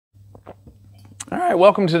right,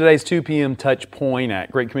 welcome to today's 2 p.m. touch point at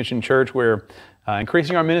Great Commission Church. We're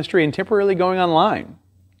increasing our ministry and temporarily going online.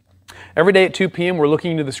 Every day at 2 p.m. we're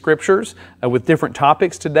looking into the scriptures with different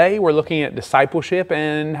topics. Today we're looking at discipleship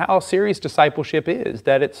and how serious discipleship is,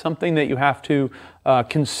 that it's something that you have to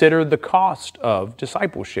consider the cost of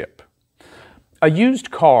discipleship. A used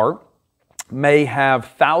car may have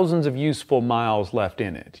thousands of useful miles left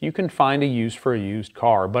in it. You can find a use for a used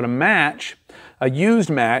car, but a used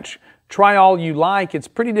match, try all you like, it's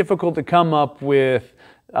pretty difficult to come up with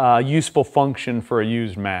a useful function for a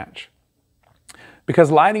used match.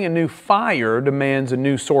 Because lighting a new fire demands a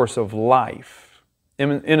new source of life.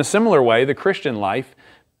 In a similar way, the Christian life,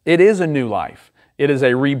 it is a new life. It is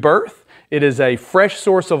a rebirth. It is a fresh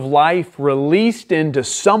source of life released into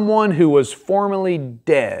someone who was formerly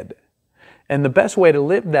dead. And the best way to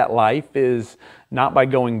live that life is not by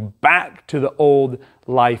going back to the old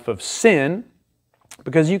life of sin,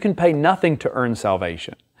 because you can pay nothing to earn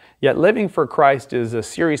salvation. Yet living for Christ is a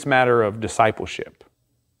serious matter of discipleship.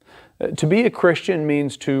 To be a Christian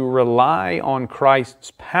means to rely on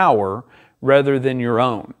Christ's power rather than your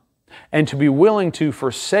own, and to be willing to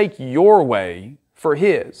forsake your way for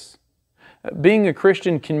His. Being a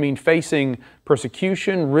Christian can mean facing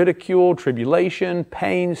persecution, ridicule, tribulation,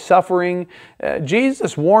 pain, suffering.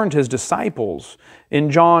 Jesus warned His disciples in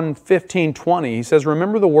John 15:20. He says,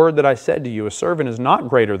 "Remember the word that I said to you, a servant is not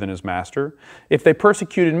greater than his master. If they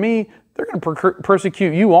persecuted me, they're going to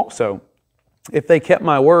persecute you also. If they kept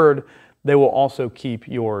my word, they will also keep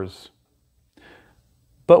yours."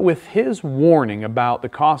 But with His warning about the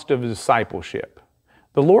cost of discipleship,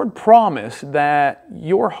 the Lord promised that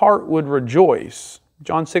your heart would rejoice.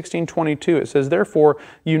 John 16:22, it says, "Therefore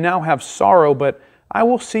you now have sorrow, but I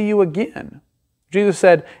will see you again." Jesus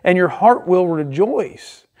said, "And your heart will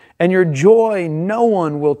rejoice, and your joy no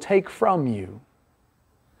one will take from you."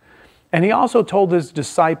 And He also told His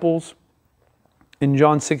disciples in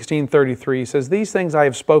John 16:33, He says, "These things I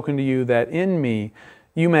have spoken to you, that in me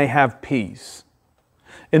you may have peace.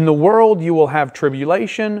 In the world you will have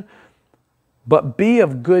tribulation, but be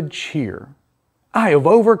of good cheer. I have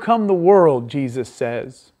overcome the world," Jesus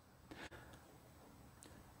says.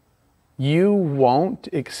 You won't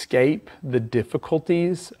escape the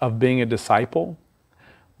difficulties of being a disciple,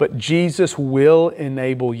 but Jesus will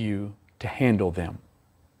enable you to handle them.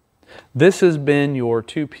 This has been your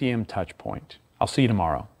 2 p.m. touch point. I'll see you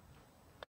tomorrow.